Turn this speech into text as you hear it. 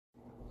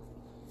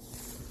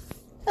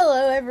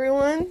Hello,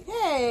 everyone.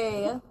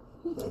 Hey!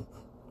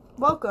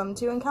 Welcome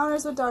to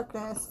Encounters with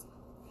Darkness.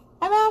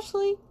 I'm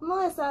Ashley,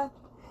 Melissa.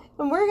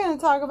 and we're going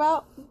to talk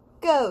about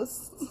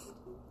ghosts.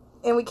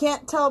 And we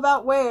can't tell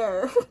about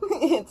where.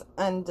 It's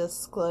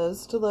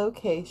undisclosed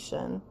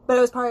location. But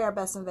it was probably our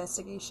best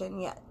investigation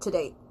yet to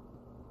date.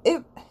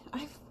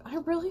 I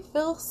really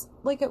feel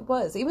like it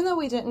was. Even though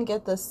we didn't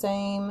get the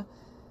same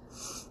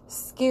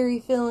scary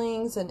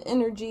feelings and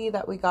energy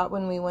that we got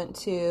when we went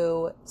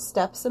to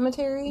Step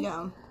Cemetery.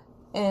 Yeah.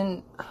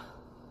 And,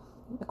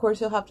 of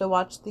course, you'll have to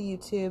watch the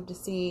YouTube to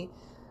see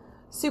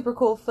super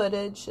cool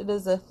footage. It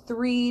is a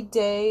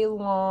 3-day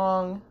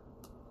long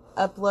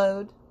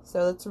upload,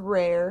 so it's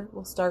rare.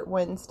 We'll start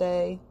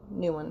Wednesday,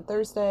 new one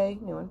Thursday,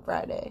 new one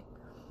Friday.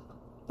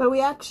 But we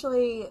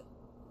actually,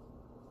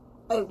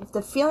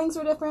 the feelings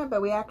were different,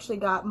 but we actually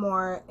got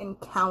more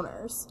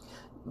encounters.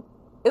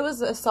 It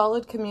was a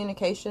solid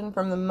communication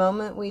from the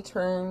moment we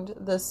turned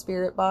the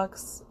spirit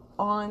box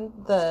on,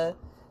 the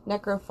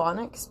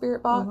necrophonic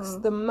spirit box.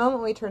 Mm-hmm. The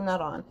moment we turned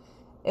that on,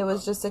 it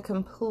was just a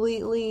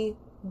completely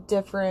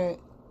different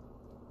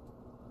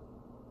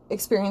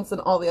experience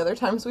than all the other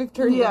times we've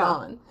turned it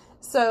on.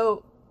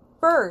 So,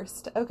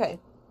 first, okay,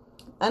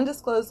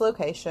 undisclosed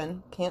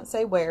location, can't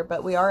say where,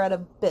 but we are at a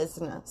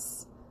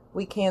business.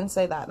 We can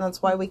say that, and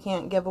that's why we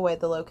can't give away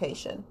the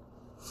location.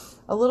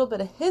 A little bit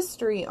of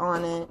history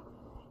on it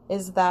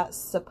is that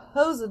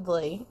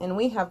supposedly, and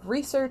we have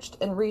researched,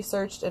 and we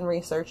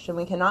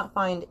cannot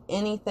find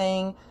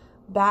anything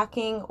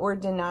backing or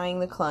denying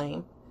the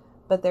claim,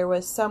 but there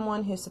was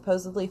someone who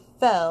supposedly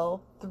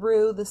fell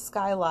through the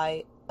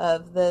skylight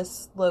of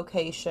this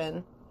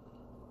location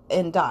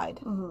and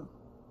died. Mm-hmm.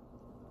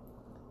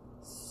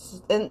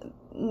 And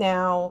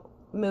now,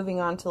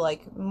 moving on to,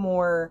 like,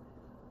 more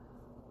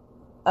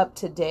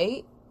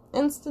up-to-date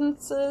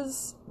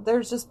instances,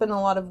 there's just been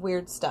a lot of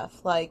weird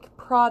stuff, like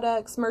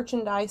products,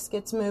 merchandise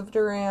gets moved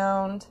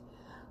around.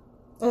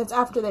 And it's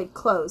after they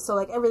close, so,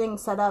 like,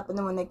 everything's set up, and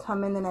then when they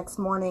come in the next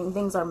morning,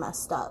 things are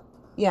messed up.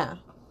 Yeah.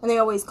 And they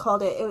always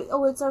called it,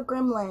 it's our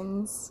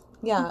gremlins.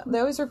 Yeah, they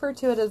always refer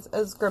to it as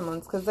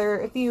gremlins, because they're,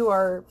 if you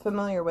are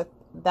familiar with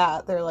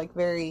that, they're, like,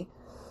 very,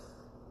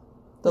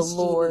 the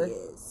lore.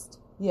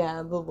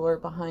 Yeah, the lore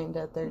behind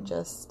it, they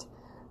just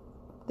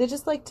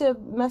like to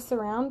mess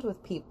around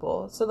with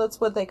people. So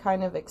that's what they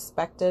kind of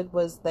expected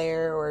was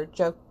there, or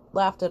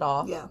laughed it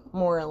off,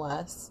 more or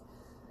less.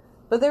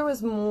 But there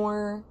was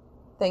more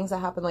things that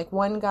happened. Like,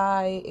 one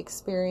guy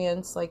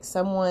experienced, like,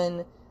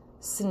 someone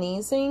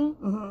sneezing.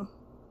 Mm-hmm.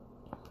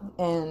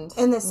 And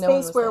in the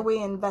space where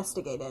we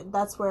investigated,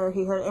 that's where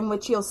he heard, in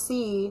which you'll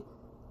see,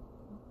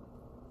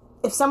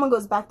 if someone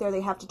goes back there,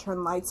 they have to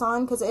turn lights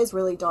on, because it is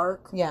really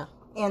dark. Yeah.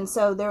 And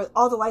so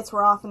all the lights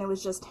were off, and it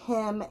was just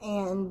him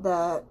and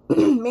the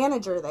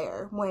manager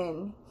there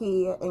when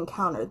he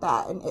encountered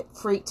that, and it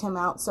freaked him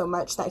out so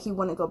much that he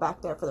wouldn't go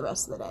back there for the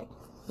rest of the day.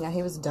 Yeah,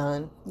 he was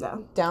done. Yeah.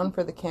 Down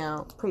for the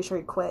count. Pretty sure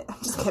he quit. I'm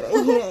just kidding.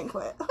 He didn't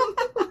quit.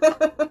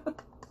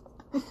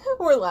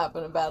 We're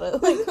laughing about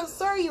it. Like,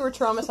 sorry you were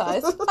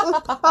traumatized.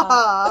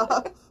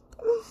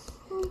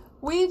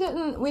 We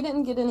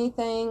didn't get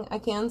anything, I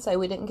can say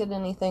we didn't get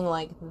anything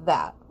like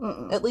that.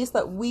 Mm-mm. At least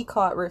that we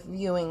caught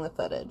reviewing the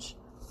footage.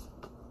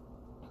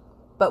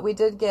 But we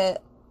did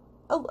get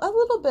a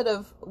little bit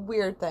of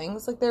weird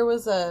things. Like, there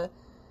was as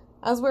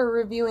we're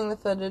reviewing the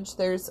footage,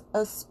 there's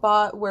a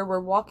spot where we're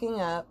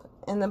walking up,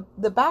 and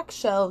the back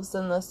shelves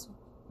in this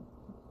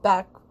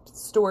back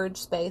storage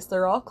space,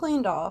 they're all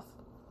cleaned off,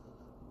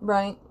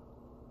 right?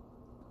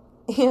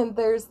 And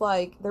there's,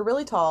 like, they're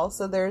really tall,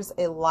 so there's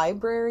a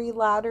library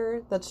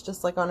ladder that's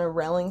just, like, on a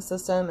railing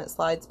system. It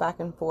slides back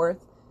and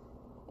forth.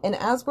 And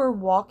as we're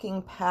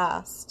walking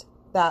past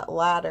that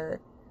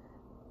ladder,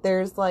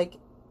 there's, like,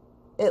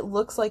 it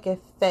looks like a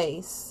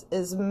face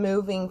is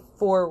moving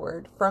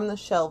forward from the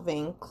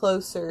shelving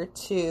closer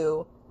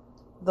to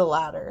the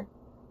ladder.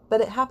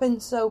 But it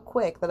happened so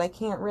quick that I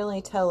can't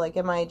really tell, like,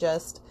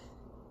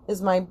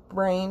 is my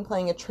brain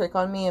playing a trick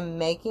on me and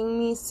making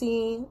me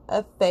see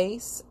a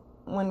face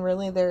when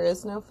really there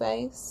is no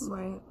face?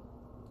 Right.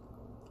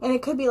 And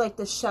it could be, like,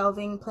 the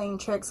shelving playing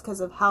tricks because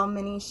of how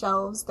many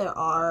shelves there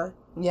are.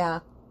 Yeah.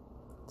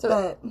 So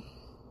but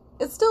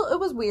it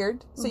was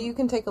weird. So you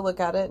can take a look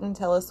at it and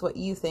tell us what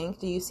you think.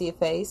 Do you see a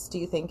face? Do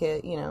you think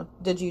it,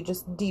 did you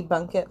just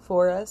debunk it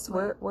for us?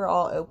 Right. We're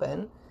all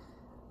open.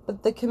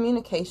 But the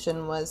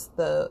communication was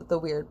the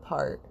weird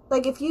part.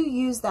 Like, if you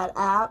use that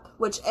app,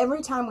 which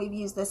every time we've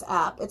used this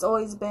app, it's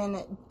always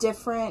been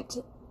different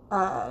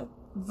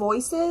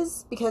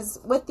voices, because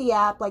with the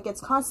app, like,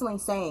 it's constantly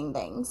saying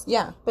things.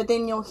 Yeah. But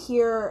then you'll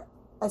hear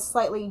a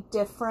slightly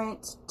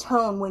different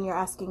tone when you're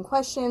asking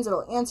questions.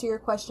 It'll answer your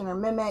question or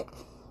mimic.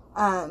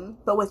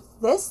 But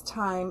with this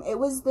time, it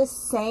was the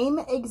same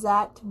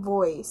exact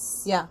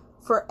voice. Yeah.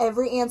 For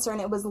every answer, and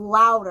it was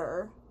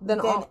louder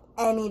than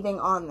anything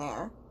on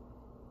there.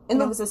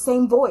 And it was the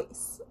same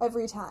voice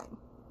every time.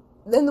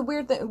 Then the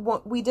weird thing,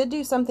 we did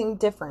do something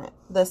different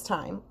this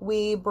time.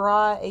 We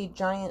brought a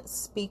giant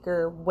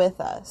speaker with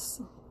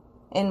us.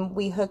 And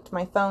we hooked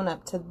my phone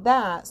up to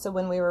that, so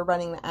when we were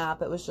running the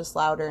app, it was just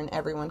louder and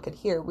everyone could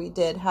hear. We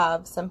did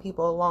have some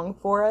people along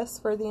for us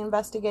for the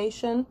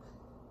investigation.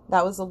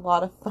 That was a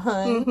lot of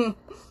fun.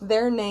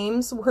 Their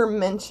names were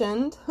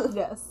mentioned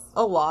Yes.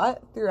 a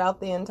lot throughout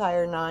the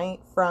entire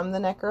night from the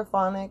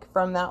necrophonic,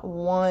 from that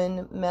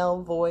one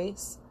male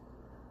voice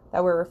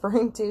that we're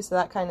referring to, so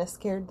that kind of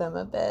scared them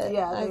a bit.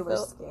 Yeah, they were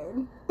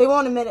scared. They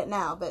won't admit it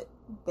now, but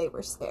they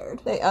were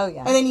scared. Oh,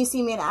 yeah. And then you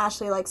see me and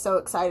Ashley, like, so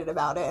excited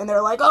about it, and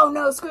they're like, oh,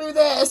 no, screw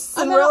this!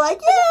 And we're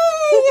like,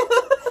 yay!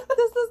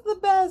 This is the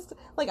best.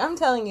 Like, I'm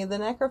telling you, the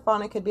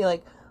necrophonic could be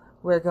like,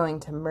 we're going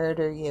to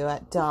murder you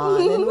at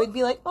dawn. And we'd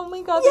be like, oh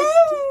my god,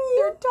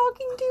 they're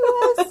talking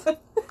to us.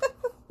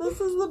 This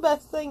is the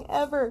best thing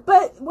ever.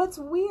 But what's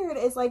weird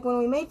is, like, when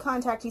we made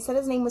contact, he said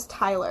his name was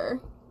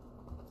Tyler,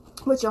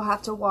 which you'll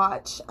have to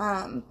watch.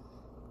 And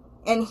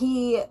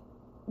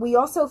we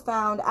also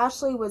found,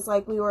 Ashley was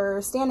like, we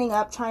were standing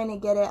up trying to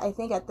get it, I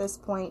think at this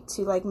point,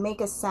 to, like,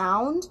 make a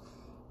sound.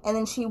 And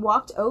then she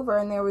walked over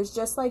and there was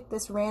just, like,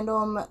 this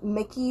random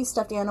Mickey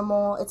stuffed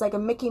animal. It's like a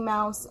Mickey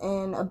Mouse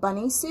in a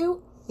bunny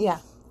suit. Yeah.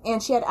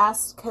 And she had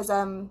asked, because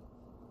a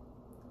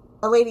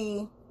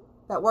lady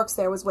that works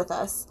there was with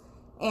us.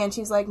 And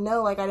she's like,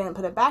 no, like, I didn't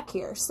put it back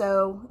here.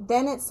 So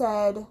then it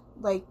said,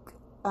 like,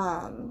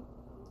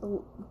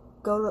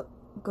 go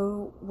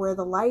where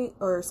the light,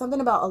 or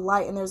something about a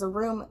light, and there's a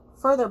room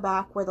further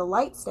back where the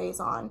light stays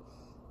on.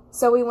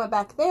 So we went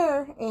back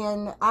there,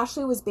 and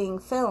Ashley was being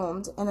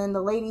filmed, and then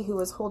the lady who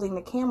was holding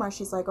the camera,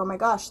 she's like, oh my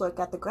gosh, look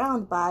at the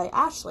ground by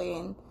Ashley,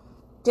 and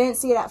didn't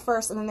see it at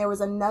first, and then there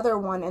was another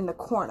one in the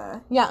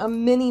corner. Yeah, a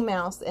Minnie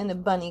Mouse in a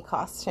bunny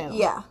costume.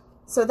 Yeah.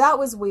 So that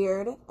was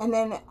weird. And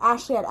then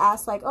Ashley had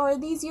asked, like, oh, are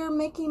these your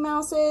Mickey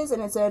Mouses?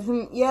 And it said,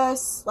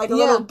 yes, like a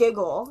little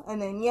giggle,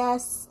 and then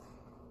yes.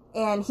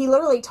 And he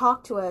literally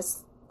talked to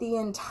us the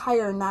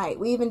entire night.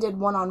 We even did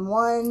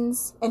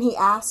one-on-ones, and he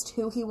asked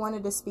who he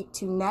wanted to speak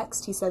to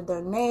next. He said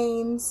their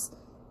names,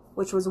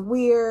 which was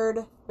weird.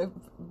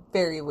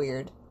 Very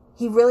weird.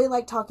 He really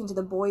liked talking to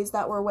the boys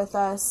that were with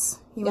us.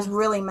 He was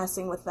really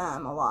messing with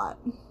them a lot.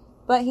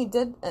 But he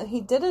did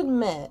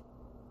admit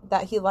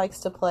that he likes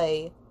to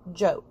play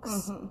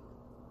jokes. Mm-hmm.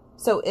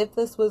 So if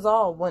this was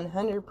all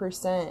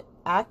 100%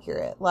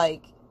 accurate,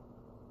 like,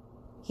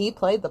 he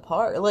played the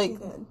part. Like,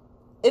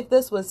 if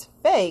this was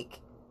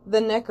fake, the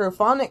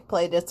necrophonic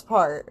played its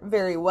part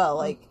very well.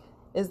 Like,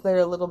 is there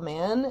a little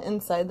man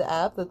inside the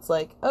app that's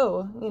like,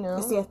 oh, you know,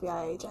 it's the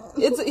FBI agent.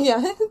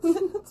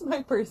 It's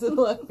my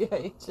personal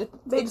FBI agent.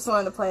 They just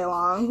wanted to play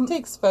along.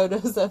 Takes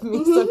photos of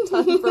me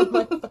sometimes from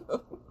my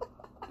phone.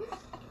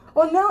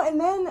 Well, no, and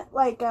then,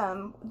 like,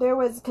 there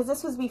was, because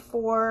this was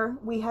before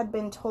we had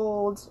been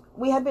told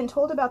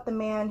about the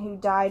man who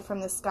died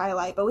from the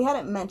skylight, but we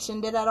hadn't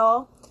mentioned it at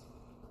all.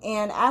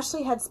 And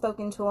Ashley had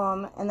spoken to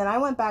him, and then I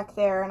went back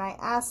there, and I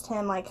asked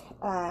him, like,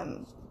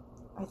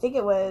 I think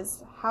it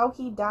was how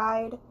he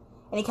died,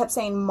 and he kept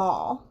saying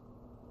mall.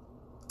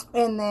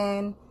 And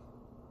then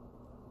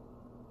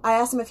I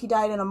asked him if he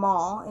died in a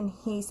mall, and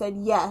he said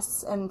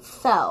yes, and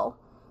fell.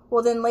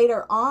 Well, then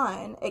later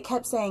on, it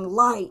kept saying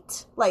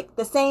light, like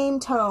the same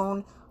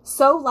tone,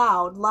 so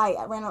loud, light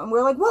at random. And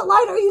we're like, what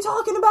light are you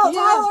talking about,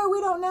 Tyler? We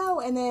don't know.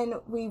 And then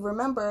we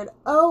remembered,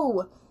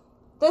 oh,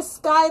 the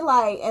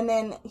skylight. And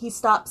then he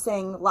stopped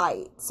saying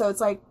light. So it's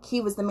like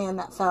he was the man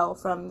that fell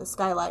from the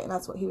skylight, and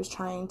that's what he was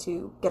trying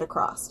to get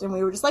across. And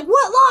we were just like,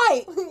 what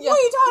light? What are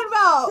you talking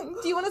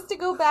about? Do you want us to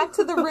go back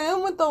to the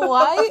room with the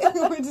light?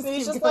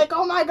 He's just like,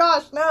 oh my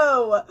gosh,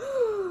 no.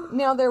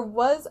 Now, there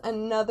was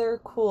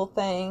another cool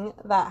thing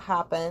that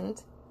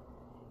happened,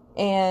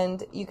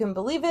 and you can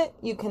believe it,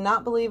 you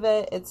cannot believe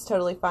it, it's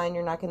totally fine,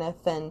 you're not going to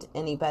offend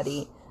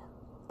anybody,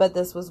 but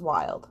this was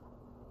wild.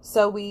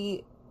 So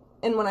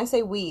and when I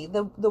say we,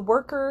 the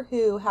worker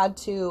who had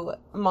to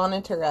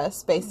monitor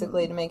us,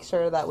 basically, to make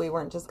sure that we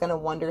weren't just going to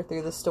wander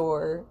through the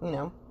store, you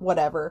know,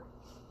 whatever,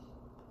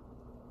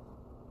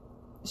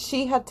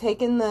 she had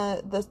taken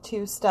the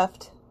two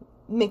stuffed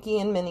Mickey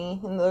and Minnie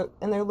in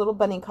their little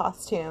bunny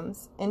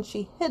costumes, and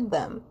she hid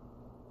them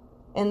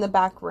in the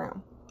back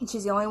room. And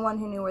she's the only one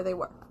who knew where they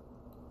were.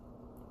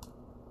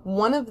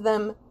 One of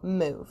them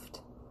moved.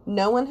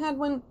 No one had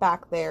went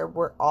back there.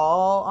 We're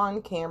all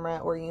on camera,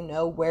 or you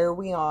know where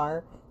we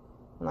are.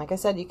 And like I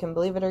said, you can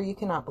believe it or you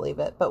cannot believe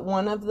it. But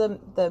one of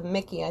the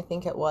Mickey, I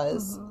think it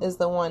was, is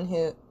the one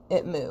who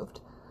it moved.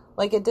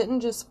 Like, it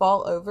didn't just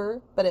fall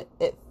over, but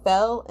it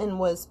fell and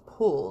was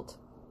pulled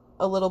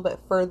a little bit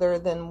further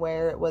than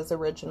where it was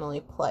originally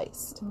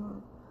placed.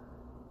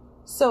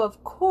 So,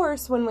 of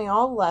course, when we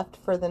all left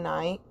for the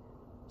night,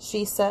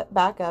 she set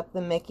back up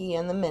the Mickey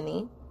and the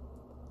Minnie,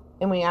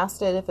 and we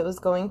asked it if it was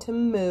going to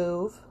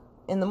move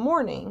in the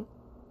morning,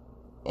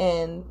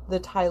 and the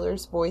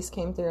Tyler's voice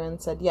came through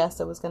and said yes,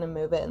 it was going to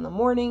move it in the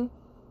morning.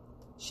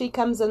 She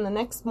comes in the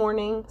next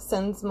morning,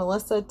 sends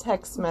Melissa a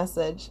text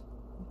message.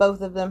 Both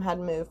of them had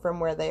moved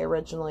from where they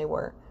originally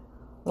were.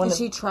 And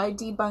she tried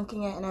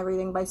debunking it and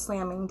everything by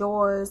slamming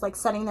doors, like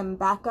setting them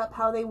back up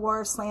how they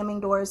were, slamming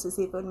doors to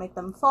see if it would make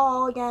them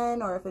fall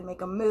again or if it would make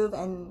them move,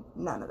 and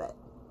none of it.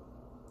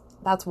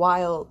 That's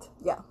wild.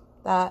 Yeah.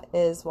 That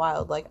is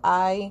wild. Like,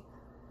 I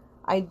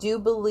do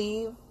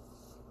believe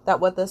that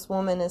what this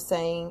woman is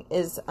saying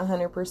is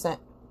 100%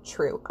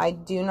 true. I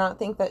do not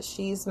think that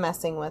she's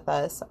messing with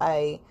us.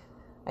 I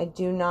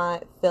do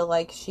not feel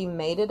like she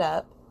made it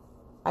up.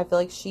 I feel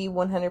like she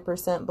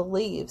 100%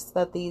 believes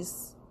that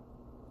these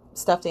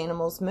stuffed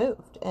animals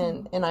moved,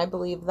 and I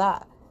believe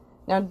that.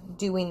 Now,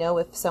 do we know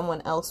if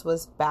someone else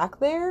was back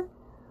there?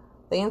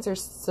 The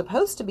answer's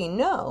supposed to be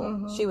no.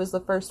 Mm-hmm. She was the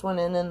first one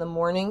in the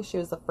morning. She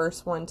was the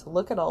first one to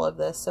look at all of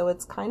this. So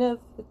it's kind of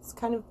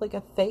like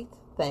a faith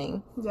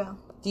thing. Yeah.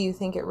 Do you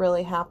think it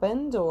really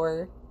happened,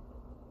 or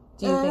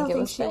do you think it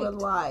was she faked? would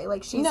lie.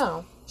 Like,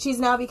 No. She's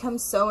now become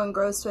so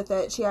engrossed with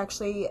it. She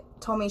actually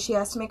told me she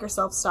has to make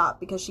herself stop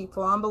because she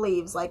full on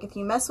believes, like, if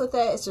you mess with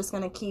it, it's just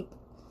going to keep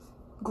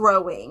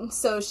growing.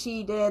 So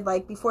she did,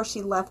 like, before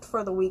she left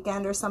for the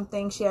weekend or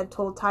something, she had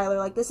told Tyler,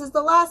 like, this is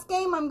the last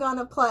game I'm going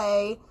to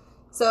play.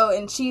 So,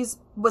 and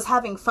was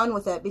having fun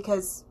with it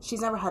because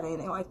she's never had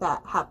anything like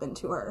that happen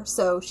to her.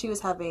 So she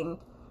was having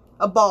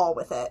a ball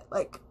with it.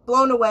 Like,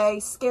 blown away,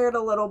 scared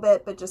a little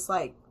bit, but just,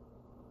 like,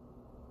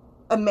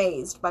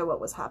 amazed by what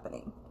was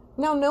happening.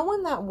 Now, no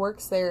one that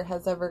works there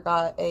has ever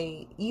got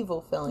a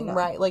evil feeling, No.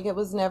 right? Like, it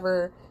was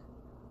never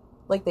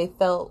like they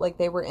felt like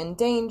they were in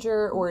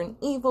danger or an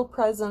evil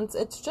presence.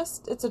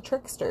 It's a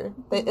trickster.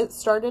 It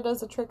started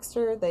as a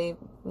trickster. They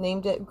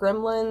named it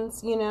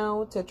Gremlins,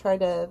 to try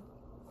to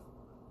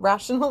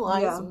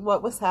rationalize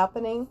what was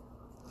happening.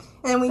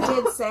 And we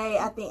did say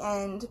at the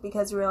end,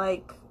 because we were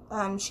like,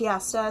 she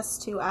asked us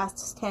to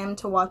ask him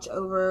to watch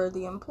over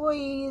the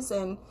employees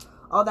and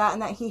all that,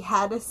 and that he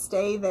had to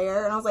stay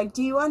there. And I was like,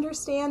 do you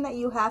understand that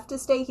you have to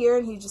stay here?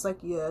 And he's just like,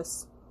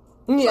 yes.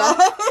 Yeah.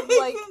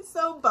 Like,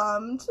 so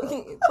bummed.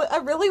 But I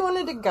really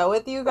wanted to go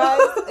with you guys,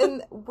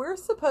 and we're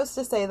supposed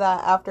to say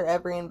that after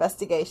every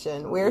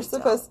investigation. We're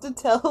supposed to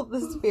tell the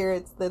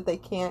spirits that they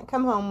can't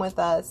come home with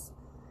us.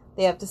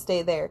 They have to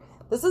stay there.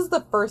 This is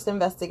the first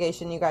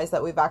investigation, you guys,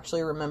 that we've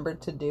actually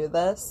remembered to do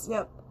this.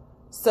 Yep.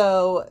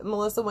 So,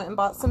 Melissa went and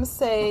bought some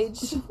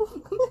sage.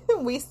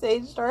 We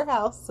saged our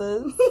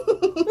houses.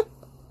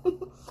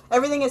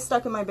 Everything is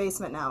stuck in my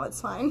basement now.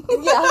 It's fine.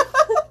 Yeah.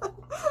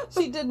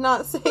 She did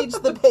not sage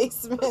the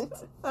basement.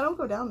 I don't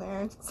go down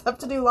there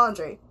except to do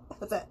laundry.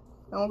 That's it.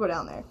 I won't go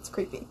down there. It's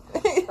creepy.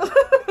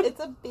 It's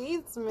a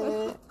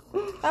basement.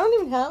 I don't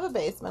even have a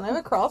basement. I have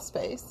a crawl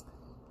space.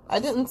 I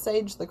didn't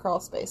sage the crawl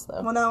space,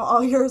 though. Well, now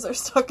all yours are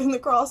stuck in the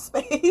crawl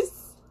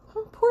space.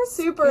 Poor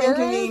Super spirits.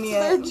 inconvenient.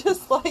 They're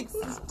just, like,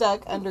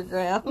 stuck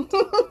underground.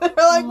 They're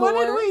like, what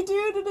did More. we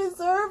do to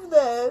deserve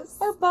this?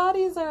 Our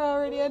bodies are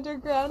already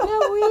underground. Yeah,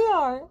 we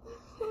are.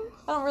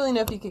 I don't really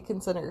know if you could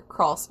consider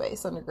crawl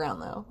space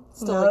underground, though.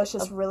 No, like it's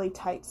just really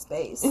tight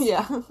space.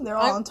 Yeah. They're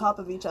all on top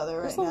of each other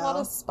right There's now. a lot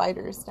of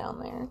spiders down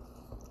there.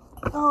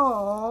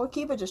 Oh,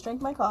 Kiba, just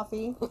drink my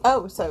coffee.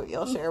 Oh, so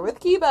you'll share with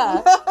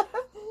Kiba.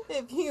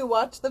 If you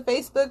watch the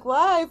Facebook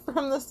Live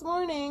from this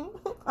morning.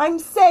 I'm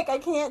sick. I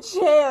can't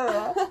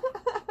share.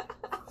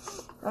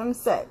 I'm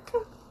sick.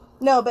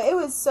 No, but it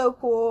was so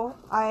cool.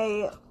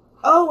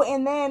 Oh,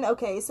 and then,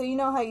 okay, so you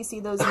know how you see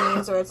those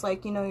memes where it's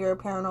like, you're a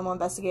paranormal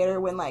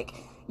investigator when, like,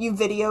 you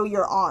video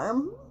your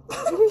arm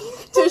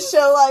to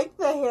show, like,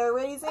 the hair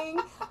raising?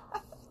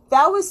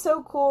 That was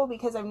so cool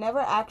because I've never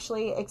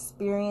actually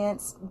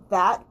experienced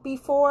that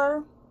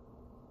before.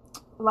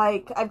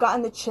 Like, I've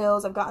gotten the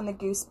chills, I've gotten the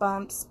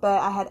goosebumps,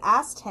 but I had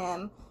asked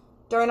him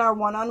during our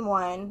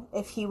one-on-one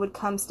if he would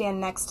come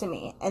stand next to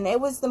me. And it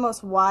was the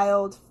most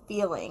wild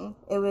feeling.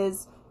 It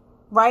was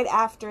right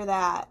after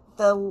that,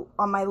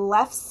 on my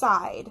left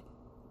side,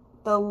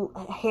 the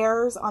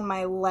hairs on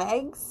my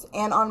legs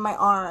and on my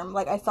arm,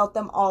 like, I felt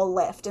them all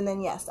lift. And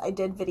then, yes, I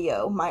did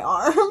video my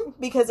arm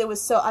because it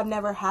was I've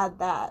never had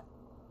that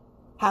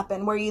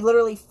happen, where you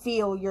literally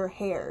feel your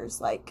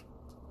hairs, like,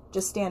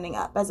 just standing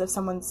up as if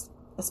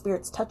a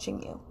spirit's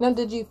touching you. Now,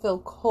 did you feel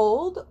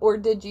cold, or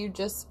did you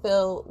just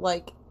feel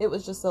like it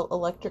was just an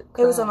electric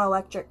current? It was an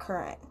electric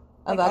current.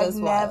 Oh, Like, that I've is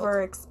wild.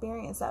 never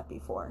experienced that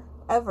before.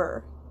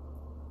 Ever.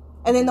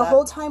 And then the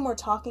whole time we're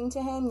talking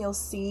to him, you'll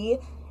see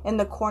in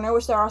the corner,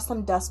 which there are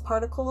some dust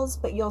particles,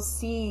 but you'll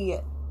see,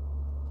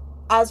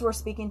 as we're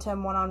speaking to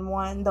him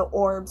one-on-one, the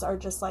orbs are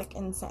just, like,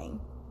 insane.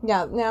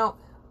 Yeah, now,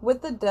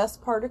 with the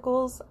dust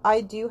particles,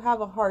 I do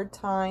have a hard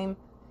time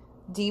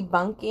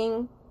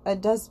debunking a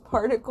dust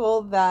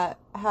particle that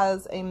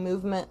has a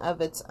movement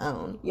of its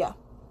own. Yeah.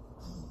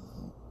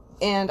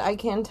 And I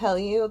can tell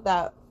you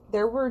that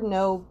there were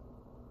no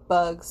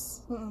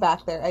bugs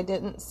back there. I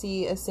didn't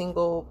see a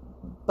single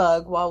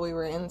bug while we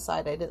were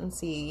inside. I didn't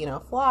see,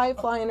 fly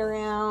flying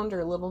around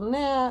or little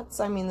gnats.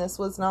 I mean, this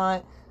was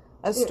not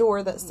a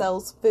store that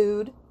sells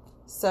food.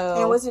 So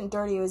And it wasn't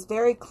dirty. It was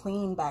very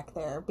clean back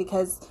there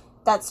because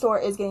that store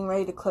is getting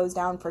ready to close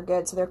down for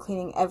good. So they're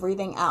cleaning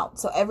everything out.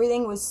 So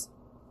everything was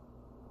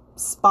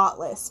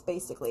spotless,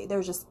 basically. There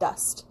was just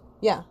dust.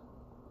 Yeah.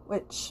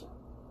 Which,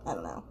 I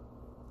don't know.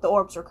 The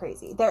orbs were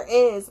crazy. There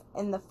is,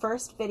 in the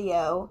first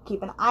video,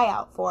 keep an eye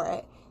out for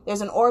it,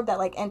 there's an orb that,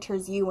 like,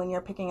 enters you when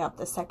you're picking up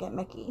the second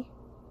Mickey.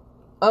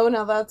 Oh,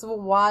 now that's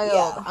wild.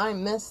 Yeah. I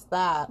missed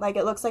that. Like,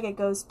 it looks like it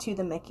goes to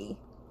the Mickey.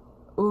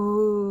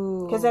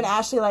 Ooh. Because then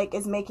Ashley, like,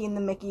 is making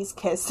the Mickeys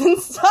kiss and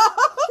stuff.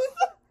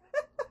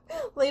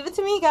 Leave it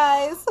to me,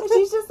 guys. And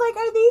she's just like,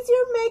 are these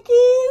your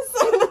Mickeys?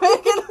 And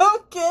making them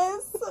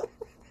kiss.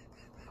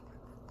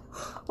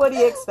 What do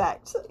you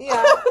expect?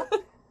 Yeah.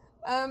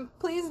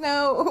 Please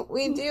know,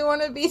 we do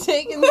want to be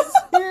taken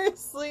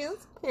seriously as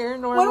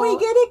paranormal. When we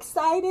get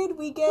excited,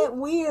 we get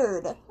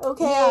weird.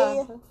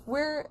 Okay? Yeah.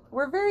 We're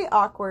very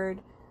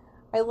awkward.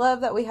 I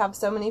love that we have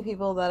so many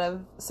people that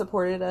have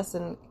supported us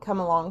and come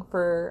along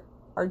for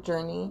our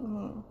journey.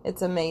 Mm-hmm.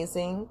 It's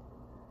amazing.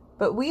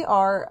 But we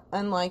are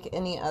unlike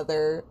any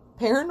other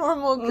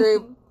paranormal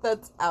group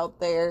that's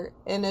out there.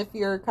 And if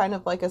you're kind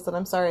of like us, and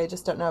I'm sorry, I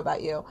just don't know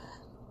about you,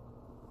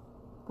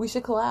 we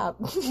should collab.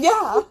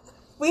 Yeah.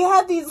 We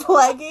had these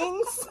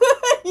leggings.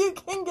 You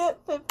can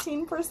get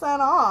 15%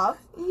 off.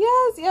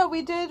 Yes, yeah,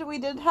 we did. We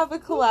did have a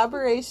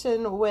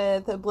collaboration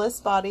with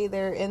Bliss Body.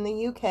 They're in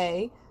the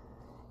UK.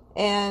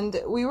 And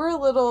we were a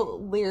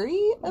little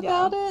leery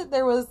about it.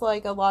 There was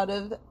like a lot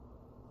of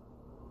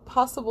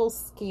possible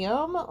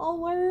scam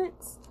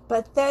alerts.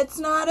 But that's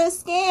not a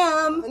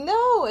scam.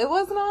 No, it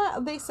was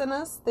not. They sent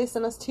us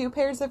 2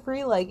 pairs of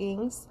free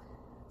leggings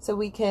so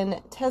we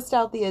can test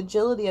out the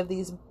agility of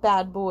these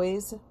bad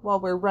boys while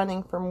we're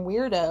running from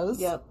weirdos.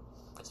 Yep.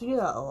 Because we do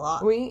that a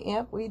lot.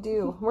 We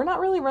do. We're not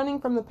really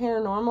running from the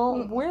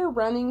paranormal. Mm-hmm. We're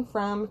running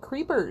from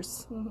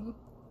creepers. Mm-hmm.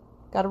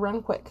 Gotta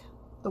run quick.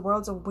 The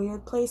world's a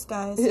weird place,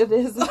 guys. It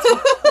is.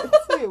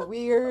 It's a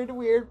weird,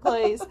 weird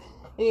place.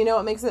 And you know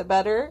what makes it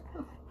better?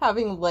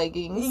 Having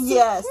leggings.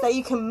 Yes, that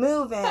you can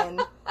move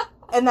in.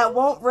 And that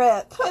won't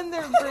rip. And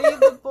they're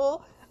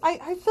breathable.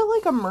 I feel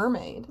like a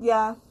mermaid.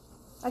 Yeah.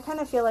 I kind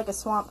of feel like a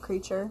swamp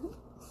creature.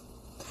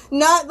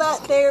 Not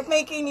that they're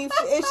making you...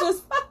 It's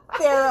just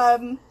their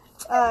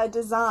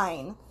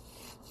design,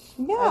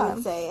 I Yeah.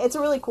 would say. It's a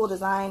really cool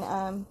design.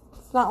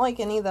 It's not like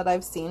any that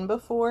I've seen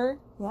before.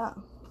 Yeah.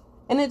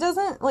 And it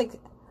doesn't, like...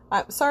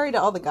 sorry to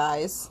all the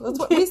guys. That's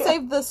what we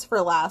saved this for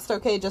last,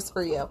 okay? Just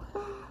for you.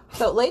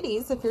 So,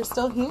 ladies, if you're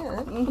still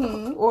here,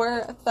 Mm-hmm.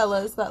 or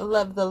fellas that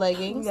love the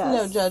leggings, Yes.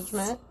 no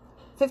judgment.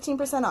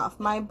 15% off.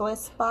 My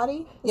Bliss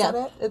Body? Is that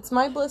it? It's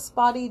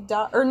myblissbody.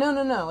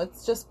 No.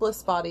 It's just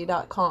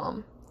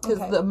blissbody.com. Because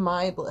Okay. the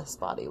My Bliss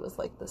Body was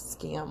like the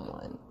scam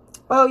one.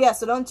 Oh, yeah,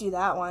 so don't do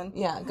that one.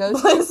 Yeah, go to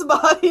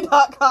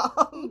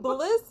Blissbody.com.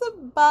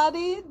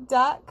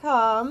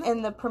 blissbody.com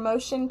And the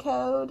promotion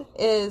code?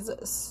 is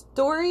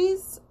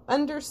stories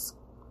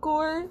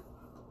 _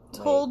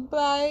 told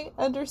by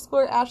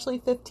 _ Ashley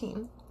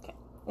 15.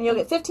 And you'll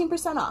get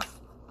 15% off.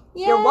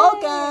 Yay! You're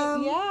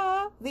welcome.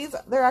 Yeah.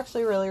 They're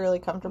actually really, really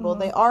comfortable. Mhm.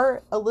 They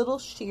are a little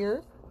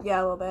sheer. Yeah,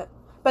 a little bit.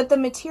 But the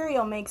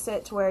material makes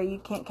it to where you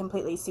can't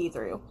completely see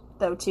through,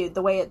 though, too.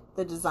 The way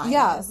the design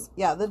is.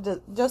 Yeah.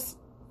 Just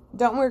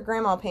don't wear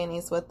grandma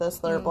panties with this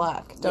that are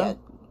black.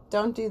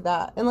 Don't do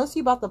that unless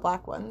you bought the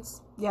black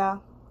ones. Yeah.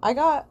 I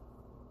got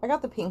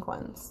the pink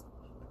ones.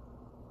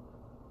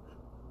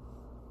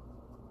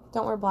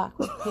 Don't wear black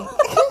with pink.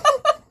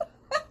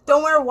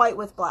 Don't wear white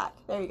with black.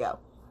 There you go.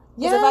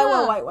 Because if I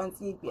wore white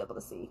ones, you'd be able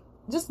to see.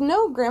 Just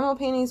no grandma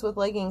panties with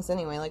leggings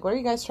anyway. Like, what are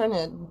you guys trying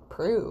to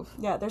prove?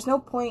 Yeah, there's no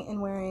point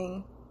in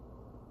wearing...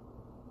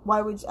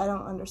 Why would you... I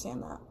don't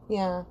understand that.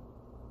 Yeah.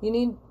 You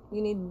need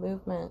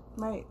movement.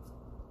 Right.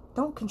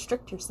 Don't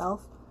constrict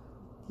yourself.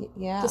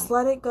 Yeah. Just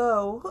let it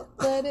go.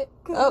 let it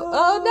go.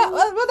 Oh, no.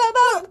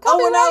 Oh,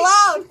 we're not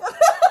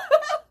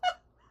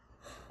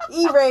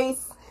allowed.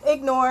 Erase.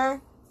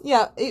 Ignore.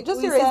 Yeah,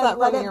 just We erase said that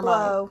let from it your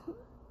blow.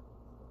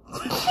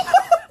 mind.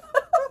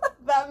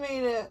 That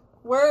made it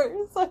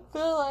worse, I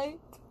feel like.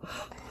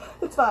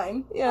 It's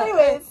fine. Yeah.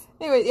 Anyways,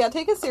 yeah,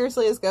 take us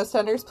seriously as ghost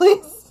hunters,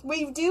 please.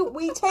 we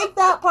take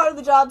that part of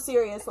the job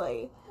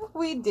seriously.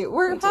 We do.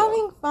 We're We do.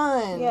 having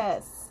fun.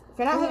 Yes. If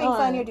you're not We having are.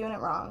 fun, you're doing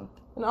it wrong.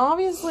 And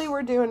obviously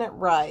we're doing it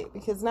right,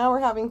 because now we're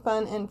having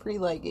fun in free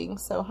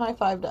leggings, so high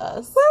five to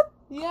us. Whoop.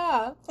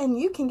 Yeah. And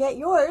you can get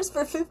yours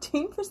for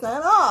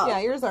 15% off. Yeah,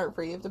 yours aren't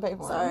free. You have to pay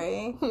for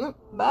Sorry. them.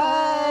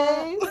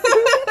 Bye.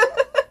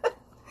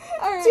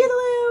 All right.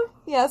 Toodaloo.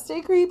 Yeah,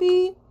 stay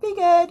creepy. Be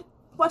good.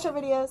 Watch our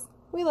videos.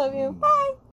 We love you. Bye.